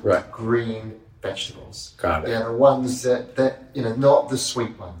 Start with green vegetables. Got it. Yeah, the ones that not the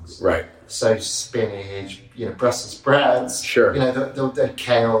sweet ones. Right. So spinach, Brussels sprouts. Sure. The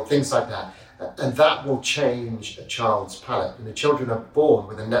kale, things like that. And that will change a child's palate. And the children are born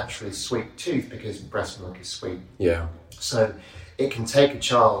with a naturally sweet tooth because breast milk is sweet. Yeah. So it can take a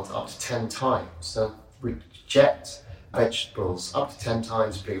child up to 10 times. So reject vegetables up to 10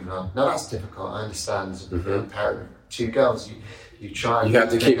 times bigger. Now that's difficult. I understand as a parent of 2 girls, you try. You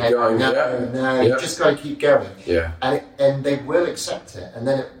have to keep going. No, you just got to keep going. Yeah. And they will accept it. And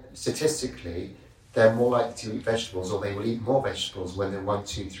then statistically, they're more likely to eat vegetables, or they will eat more vegetables when they're 1,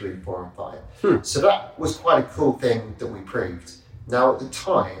 2, 3, 4, and 5. So that was quite a cool thing that we proved. Now at the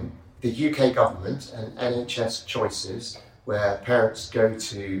time, the UK government and NHS Choices, where parents go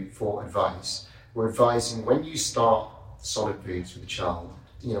to for advice, were advising when you start solid foods with a child,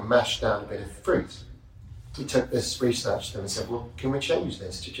 mash down a bit of fruit. We took this research to them and said, well, can we change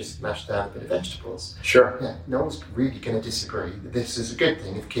this to just mash down a bit of vegetables? Sure. Yeah, no one's really going to disagree that this is a good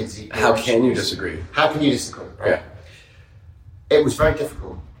thing if kids eat. How can you disagree? How can you disagree, right? Yeah. It was very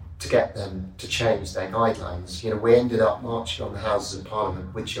difficult to get them to change their guidelines. We ended up marching on the Houses of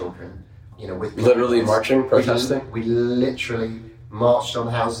Parliament with children, with literally marching, protesting? We literally marched on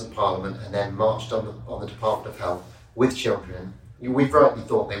the Houses of Parliament and then marched on the Department of Health with children. We rightly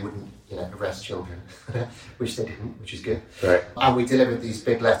thought they wouldn't, arrest children, which they didn't, which is good. Right. And we delivered these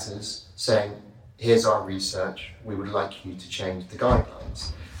big letters saying, here's our research, we would like you to change the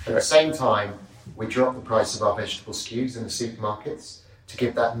guidelines. At the same time, we dropped the price of our vegetable SKUs in the supermarkets to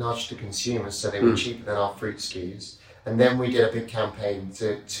give that nudge to consumers so they were cheaper than our fruit SKUs. And then we did a big campaign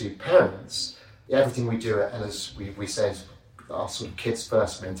to parents. Everything we do at Ellis, we say is our sort of kids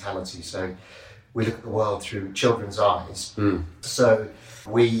first mentality. So we look at the world through children's eyes. So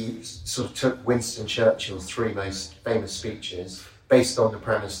we sort of took Winston Churchill's 3 most famous speeches based on the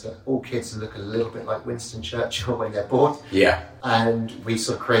premise that all kids look a little bit like Winston Churchill when they're born. Yeah. And we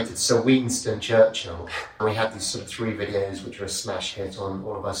sort of created Sir Winston Churchill. And we had these sort of 3 videos which were a smash hit on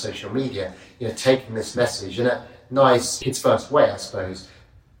all of our social media, taking this message in a nice kids first way, I suppose,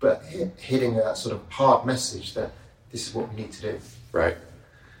 but hitting that sort of hard message that this is what we need to do. Right.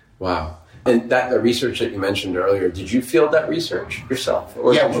 Wow. And the research that you mentioned earlier, did you field that research yourself?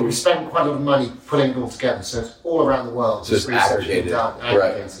 Or we spent quite a lot of money putting it all together, so it's all around the world. So it's aggregated.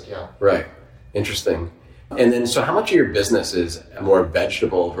 Aggregated, yeah. Right. Interesting. And then, so how much of your business is more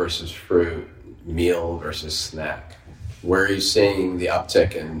vegetable versus fruit, meal versus snack? Where are you seeing the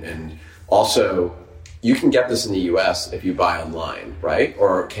uptick? And also, you can get this in the US if you buy online, right?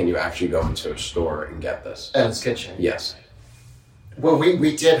 Or can you actually go into a store and get this? Ellis Kitchen. Yes. Well,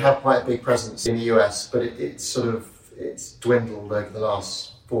 we did have quite a big presence in the US, but it's dwindled over the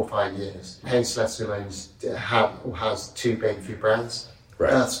last 4 or 5 years. Haines Celestial has 2 baby food brands,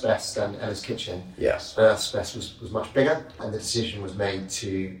 Earth's Best and Ellis Kitchen. Yes. Earth's Best was much bigger, and the decision was made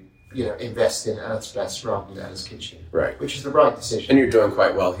to invest in Earth's Best rather than Ellis Kitchen. Right. Which is the right decision. And you're doing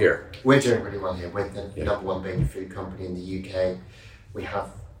quite well here. We're doing really well here. We're the number 1 baby food company in the UK. We have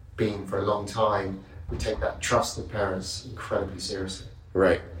been for a long time. We take that trust of parents incredibly seriously.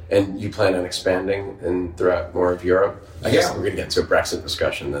 Right. And you plan on expanding throughout more of Europe? I guess we're going to get into a Brexit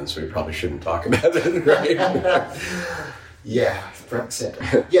discussion then, so we probably shouldn't talk about it, right? Yeah,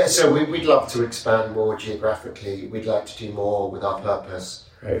 Brexit. Yeah, so we'd love to expand more geographically. We'd like to do more with our purpose.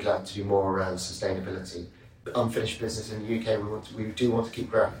 Right. We'd like to do more around sustainability. Unfinished business in the UK, we do want to keep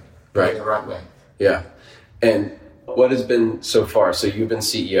growing. Right. In the right way. Yeah. And what has been so far? So you've been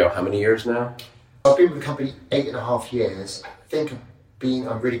CEO how many years now? I've been with the company 8.5 years. I think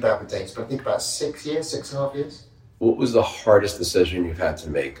I'm really bad with dates, but I think about 6.5 years. What was the hardest decision you've had to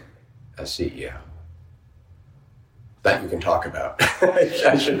make as CEO? That you can talk about.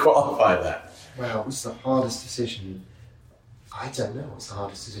 I should qualify that. Wow, what's the hardest decision? I don't know what's the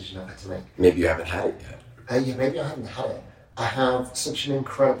hardest decision I've had to make. Maybe you haven't had it yet. Yeah, maybe I haven't had it. We have such an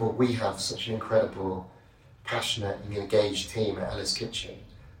incredible, passionate and engaged team at Ella's Kitchen.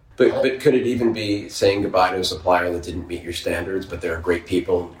 But could it even be saying goodbye to a supplier that didn't meet your standards, but they're great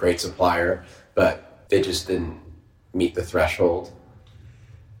people, great supplier, but they just didn't meet the threshold?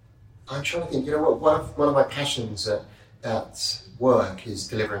 I'm trying to think, one of my passions at work is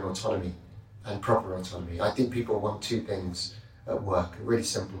delivering autonomy and proper autonomy. I think people want two things at work, really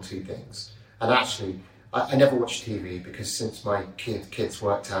simple two things. And actually, I never watch TV because since my kids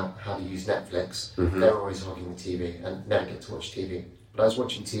worked out how to use Netflix, they're always hogging the TV and never get to watch TV. But I was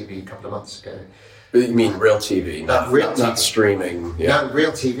watching TV a couple of months ago. You mean real TV, not streaming? Yeah. No,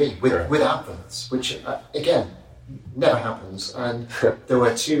 real TV with adverts, which again never happens. And there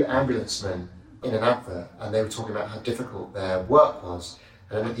were two ambulancemen in an advert, and they were talking about how difficult their work was.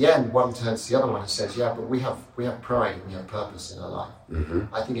 And at the end, one turns to the other one and says, "Yeah, but we have pride and we have purpose in our life.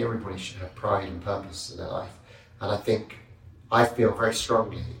 I think everybody should have pride and purpose in their life." And I feel very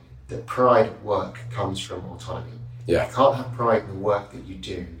strongly that pride at work comes from autonomy. Yeah. You can't have pride in the work that you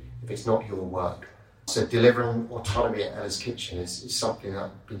do if it's not your work. So delivering autonomy at Ella's Kitchen is something that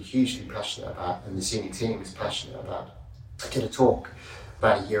I've been hugely passionate about, and the senior team is passionate about. I did a talk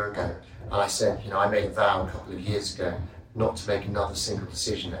about a year ago, and I said, I made a vow a couple of years ago not to make another single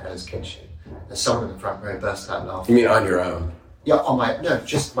decision at Ella's Kitchen. And someone in the front row burst out laughing. You mean on your own? Yeah,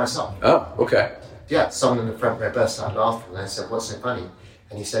 just myself. Oh, okay. Yeah, someone in the front row burst out laughing, and I said, "What's so funny?"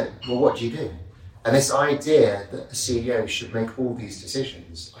 And he said, "Well, what do you do?" And this idea that a CEO should make all these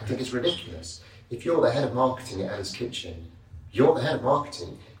decisions, I think is ridiculous. If you're the head of marketing at Ella's Kitchen, you're the head of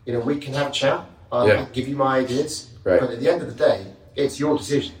marketing. We can have a chat. I'll give you my ideas. Right. But at the end of the day, it's your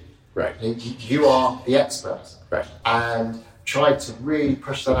decision. Right. You are the expert. Right. And try to really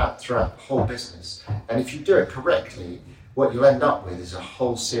push that out throughout the whole business. And if you do it correctly, what you'll end up with is a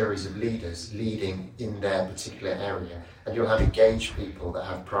whole series of leaders leading in their particular area. And you'll have engaged people that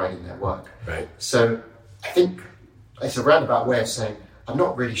have pride in their work. Right. So I think it's a roundabout way of saying, I'm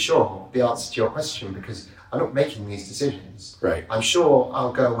not really sure the answer to your question because I'm not making these decisions. Right. I'm sure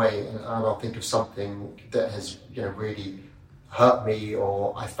I'll go away and I'll think of something that has, really hurt me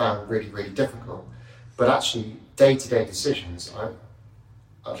or I found really, really difficult. But actually, day-to-day decisions,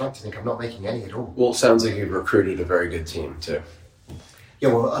 I'd like to think I'm not making any at all. Well, it sounds like you've recruited a very good team too.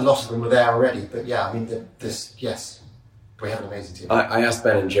 Yeah, well, a lot of them were there already, but yeah, yes. We have an amazing team. I asked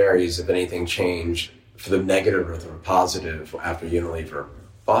Ben and Jerry's if anything changed for the negative or the positive after Unilever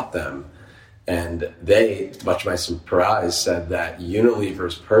bought them. And they, much to my surprise, said that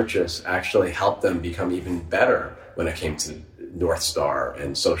Unilever's purchase actually helped them become even better when it came to North Star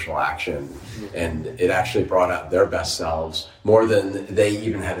and social action. And it actually brought out their best selves more than they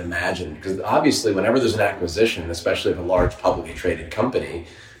even had imagined. Because obviously, whenever there's an acquisition, especially of a large publicly traded company,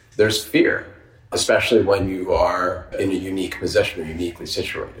 there's fear. Especially when you are in a unique position or uniquely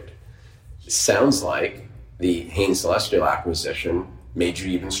situated. It sounds like the Hain Celestial acquisition made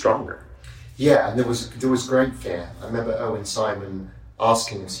you even stronger. Yeah, and there was great fear. I remember Owen Simon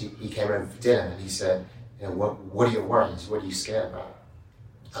asking us, he came over for dinner and he said, what are your worries? What are you scared about?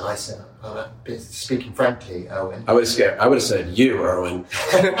 And I said, speaking frankly, Owen. I would have said, you, Erwin.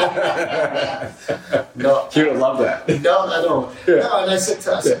 No, you would love that. No, at all. Yeah. No, and I said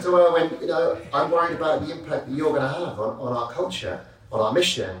to Erwin, I'm worried about the impact that you're going to have on our culture, on our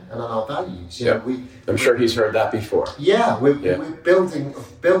mission, and on our values. I'm sure he's heard that before. Yeah, we've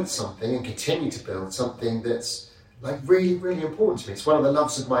built something and continue to build something that's really, really important to me. It's one of the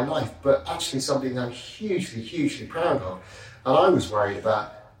loves of my life, but actually something I'm hugely, hugely proud of. And I was worried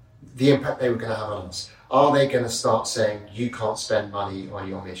about the impact they were going to have on us. Are they going to start saying, you can't spend money on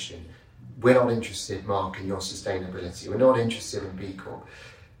your mission? We're not interested, Mark, in your sustainability. We're not interested in B Corp.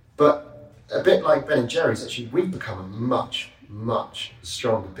 But a bit like Ben and Jerry's, actually, we've become a much, much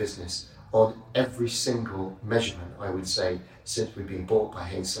stronger business on every single measurement, I would say, since we've been bought by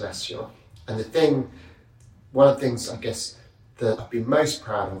Hain Celestial. And one of the things, I guess, that I've been most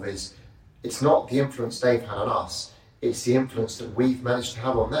proud of is it's not the influence they've had on us, it's the influence that we've managed to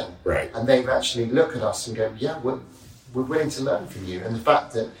have on them. Right. And they've actually looked at us and go, yeah, we're willing to learn from you. And the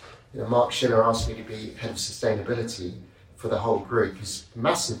fact that Mark Schiller asked me to be head of sustainability for the whole group is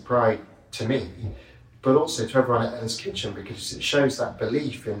massive pride to me, but also to everyone at Ella's Kitchen, because it shows that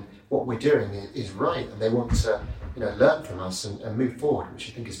belief in what we're doing is right, and they want to learn from us and move forward, which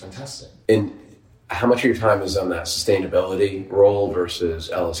I think is fantastic. And how much of your time is on that sustainability role versus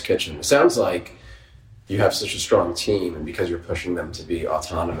Ella's Kitchen? It sounds like you have such a strong team, and because you're pushing them to be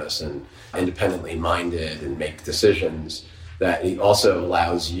autonomous and independently minded and make decisions, that it also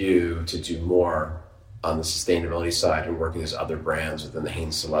allows you to do more on the sustainability side and working as other brands within the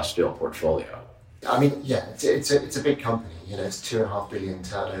Hain Celestial portfolio. I mean, yeah, it's a big company. It's 2.5 billion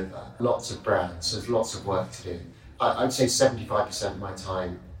turnover, lots of brands, so there's lots of work to do. I'd say 75% of my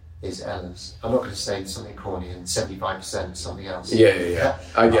time is Ella's. I'm not going to say something corny and 75% something else. Yeah.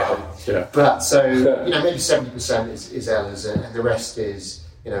 I get it. Yeah. But so, maybe 70% is Ella's, and the rest is,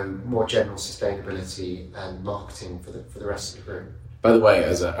 more general sustainability and marketing for the rest of the group. By the way,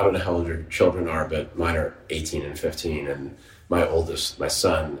 I don't know how old your children are, but mine are 18 and 15, and my oldest, my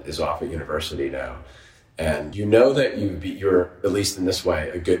son, is off at university now. And that you're, at least in this way,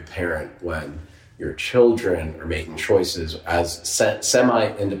 a good parent when your children are making choices as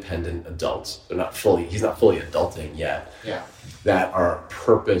semi-independent adults. He's not fully adulting yet. Yeah. That are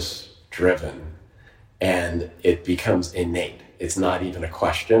purpose-driven, and it becomes innate. It's not even a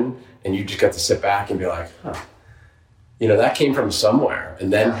question, and you just got to sit back and be like, that came from somewhere.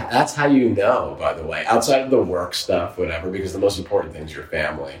 And then that's how by the way, outside of the work stuff, whatever, because the most important thing is your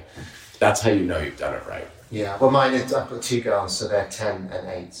family. That's how you've done it right. Yeah, well, I've got 2 girls, so they're 10 and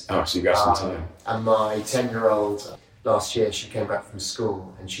 8. Oh, so you got some time. And my 10-year-old, last year, she came back from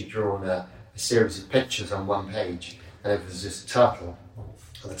school and she'd drawn a series of pictures on one page, and it was just a turtle.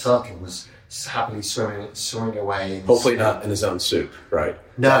 And the turtle was happily swimming away. Hopefully not in his own soup, right?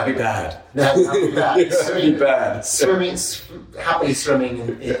 No. That'd be bad. No, that'd be bad. That'd be bad. Happily swimming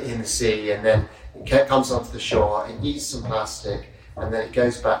in the sea, and then it comes onto the shore, it eats some plastic, and then it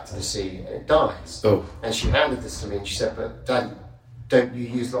goes back to the sea and it dies. Oh. And she handed this to me and she said, "But Dad, don't you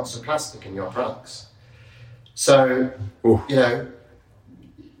use lots of plastic in your products?" So,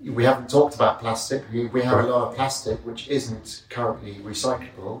 we haven't talked about plastic. We have a lot of plastic which isn't currently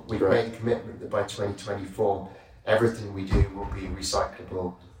recyclable. We've made a commitment that by 2024, everything we do will be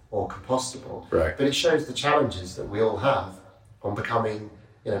recyclable or compostable. Right. But it shows the challenges that we all have on becoming,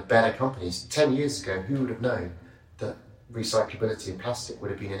 better companies. 10 years ago, who would have known that recyclability of plastic would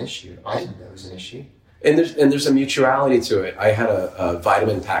have been an issue? I didn't know it was an issue. And there's a mutuality to it. I had a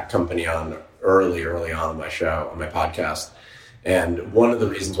vitamin pack company on early on my show, on my podcast. And one of the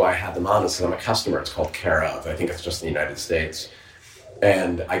reasons why I had them on is because I'm a customer. It's called Care Of. I think it's just in the United States.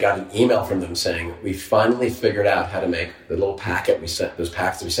 And I got an email from them saying, we finally figured out how to make the little packet those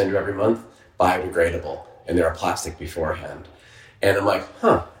packets we send you every month, biodegradable. And they're a plastic beforehand. And I'm like,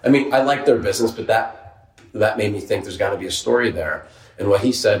 I mean, I like their business, but that made me think there's got to be a story there. And what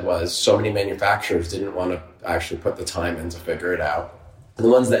he said was so many manufacturers didn't want to actually put the time in to figure it out. And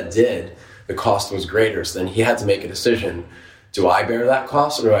the ones that did, the cost was greater. So then he had to make a decision. Do I bear that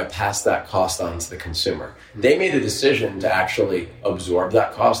cost, or do I pass that cost on to the consumer? They made a decision to actually absorb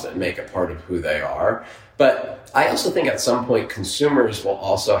that cost and make it part of who they are. But I also think at some point, consumers will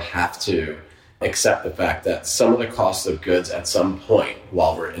also have to accept the fact that some of the costs of goods at some point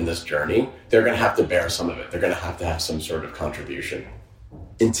while we're in this journey, they're going to have to bear some of it. They're going to have some sort of contribution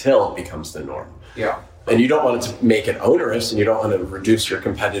until it becomes the norm. Yeah. And you don't want to make it onerous, and you don't want to reduce your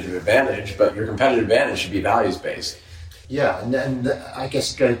competitive advantage, but your competitive advantage should be values-based. Yeah, and I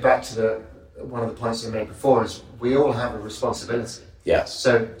guess going back to one of the points I made before is we all have a responsibility. Yes.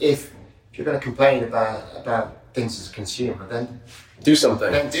 So if you're going to complain about things as a consumer, then do something.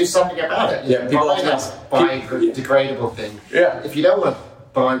 Then do something about it. Yeah, buy a degradable thing. Yeah. If you don't want to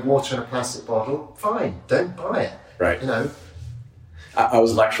buy water in a plastic bottle, fine, don't buy it. Right. I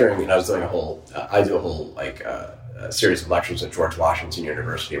was lecturing, and I was doing a whole series of lectures at George Washington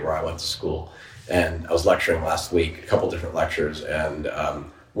University, where I went to school. And I was lecturing last week, a couple different lectures, and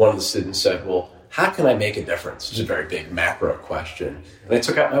one of the students said, well, how can I make a difference? It's a very big macro question. And I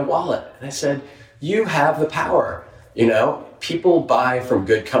took out my wallet, and I said, you have the power. People buy from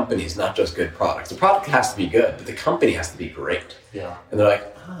good companies, not just good products. The product has to be good, but the company has to be great. Yeah. And they're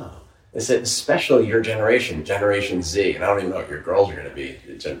like, They said, especially your generation, Generation Z, and I don't even know what your girls are going to be.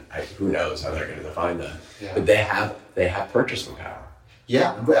 Who knows how they're going to define that. Yeah. But they have purchasing power.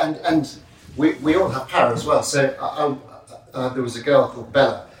 Yeah, and we all have power as well. So there was a girl called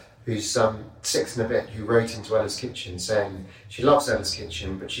Bella, who's 6 and a bit, who wrote into Ella's Kitchen saying she loves Ella's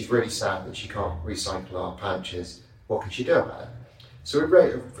Kitchen, but she's really sad that she can't recycle our pouches. What can she do about it? So I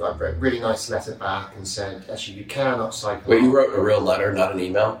wrote a really nice letter back and said, actually, you cannot cycle. Wait, you wrote a real letter, not an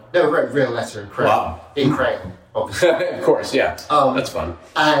email? No, I wrote a real letter in crayon. Wow. In crayon. obviously. Of course, yeah. That's fun.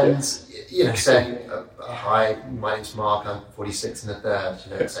 And, saying, hi, my name's Mark, I'm 46 and a third,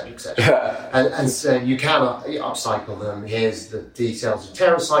 et cetera, et cetera. and so you can upcycle them. Here's the details of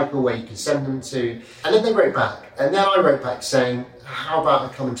TerraCycle, where you can send them to. And then they wrote back. And then I wrote back saying, how about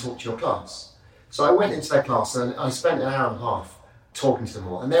I come and talk to your class? So I went into their class and I spent an hour and a half talking to them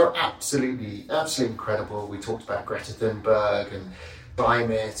all. And they were absolutely incredible. We talked about Greta Thunberg and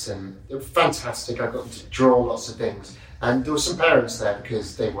climate, and it was fantastic. I got them to draw lots of things. And there were some parents there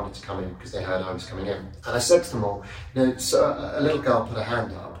because they wanted to come in because they heard I was coming in. And I said to them all, so a little girl put her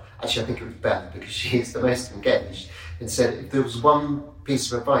hand up. Actually, I think it was Bella because she's the most engaged, and said, if there was one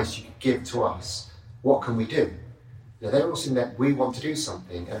piece of advice you could give to us, what can we do? They're all saying that we want to do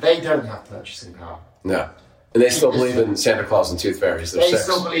something, and they don't have purchasing power. No. And they still believe in Santa Claus and tooth fairies. They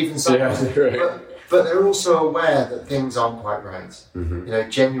still believe in Santa Claus. Right. But they're also aware that things aren't quite right. Mm-hmm.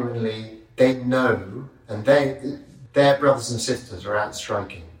 Genuinely, they know, and their brothers and sisters are out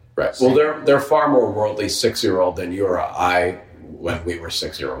striking. Right. Well, they're far more worldly 6-year-old than you or I when we were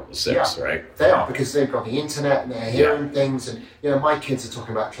 6-year-old, right? They are, because they've got the internet and they're hearing things, and my kids are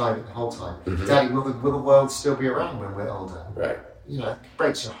talking about climate the whole time. Mm-hmm. Daddy, will the world still be around when we're older? Right. It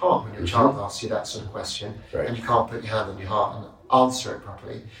breaks your heart when your child asks you that sort of question, and you can't put your hand on your heart and answer it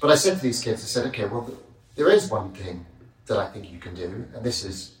properly. But I said to these kids, I said, okay, well, there is one thing that I think you can do, and this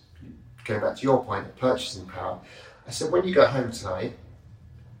is going back to your point of purchasing power. I said, when you go home tonight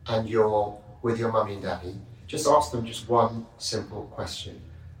and you're with your mummy and daddy, just ask them just one simple question.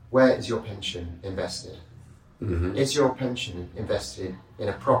 Where is your pension invested? Mm-hmm. Is your pension invested in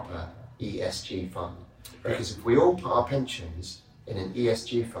a proper ESG fund? Right. Because if we all put our pensions in an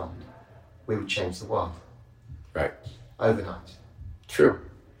ESG fund, we would change the world. Right. Overnight. True.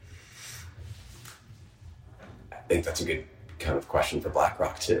 I think that's a good kind of question for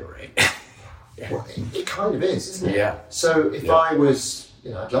BlackRock too, right? Yeah. Well, it kind of is, isn't it? Yeah. So if I was,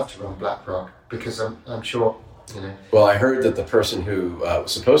 I'd love to run BlackRock because I'm sure, Well, I heard that the person who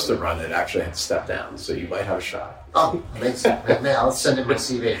was supposed to run it actually had to step down, so you might have a shot. Oh, amazing. I'll send in my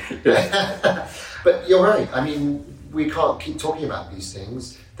CV. But you're right. I mean, we can't keep talking about these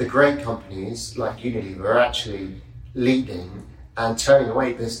things. The great companies like Unilever are actually leading and turning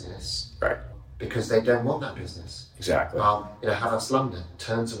away business. Right. Because they don't want that business. Exactly. Havas London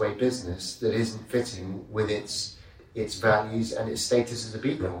turns away business that isn't fitting with its values and its status as a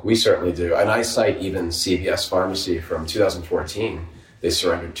B Corp. We certainly do. And I cite even CVS Pharmacy from 2014. They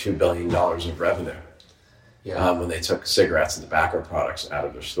surrendered $2 billion of revenue when they took cigarettes and tobacco products out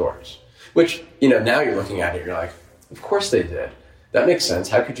of their stores. Which, now you're looking at it, you're like, of course they did. That makes sense.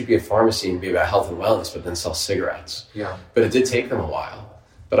 How could you be a pharmacy and be about health and wellness but then sell cigarettes? Yeah. But it did take them a while.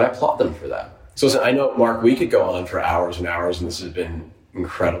 But I applaud them for that. So I know, Mark, we could go on for hours and hours, and this has been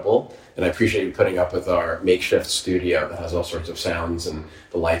incredible. And I appreciate you putting up with our makeshift studio that has all sorts of sounds and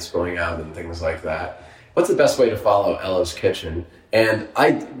the lights going out and things like that. What's the best way to follow Ella's Kitchen? And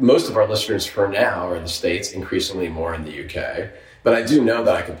most of our listeners for now are in the States, increasingly more in the UK. But I do know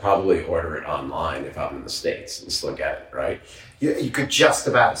that I could probably order it online if I'm in the States and still get it, right? You could just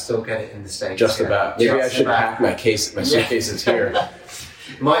about still get it in the States. Just about. Maybe I should pack my suitcases here.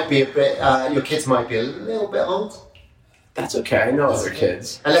 Might be a bit, your kids might be a little bit old. That's okay. I know other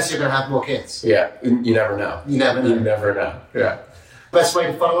kids. Unless you're going to have more kids. Yeah, you never know. You never know. Yeah. Best way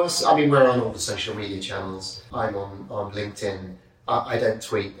to follow us? I mean, we're on all the social media channels. I'm on LinkedIn. I don't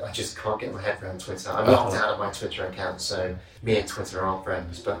tweet. I just can't get my head around Twitter. I'm locked out of my Twitter account, so me and Twitter aren't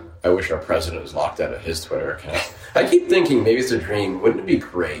friends. But I wish our president was locked out of his Twitter account. I keep thinking maybe it's a dream. Wouldn't it be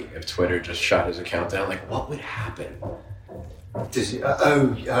great if Twitter just shut his account down? Like, what would happen?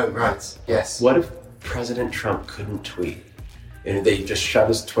 Right. Yes. What if President Trump couldn't tweet? And they just shut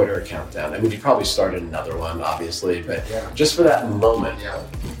his Twitter account down. I mean, he probably started another one, obviously, but just for that moment. Yeah.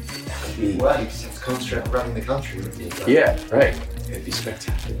 That would be... Well, you just have to concentrate on running the country with you. Right? Yeah, right. It'd be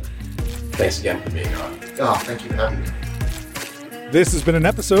spectacular. Thanks again for being on. Oh, thank you for having me. This has been an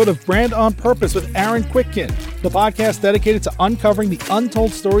episode of Brand on Purpose with Aaron Kwittken, the podcast dedicated to uncovering the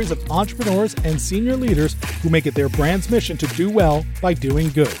untold stories of entrepreneurs and senior leaders who make it their brand's mission to do well by doing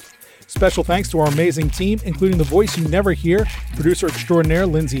good. Special thanks to our amazing team, including the voice you never hear, producer extraordinaire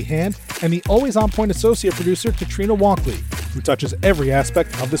Lindsay Hand, and the always on-point associate producer Katrina Walkley, who touches every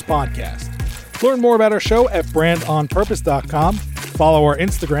aspect of this podcast. Learn more about our show at brandonpurpose.com, follow our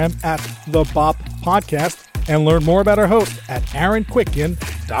Instagram at The Bop Podcast, and learn more about our host at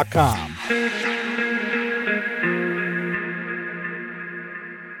aaronkwittken.com.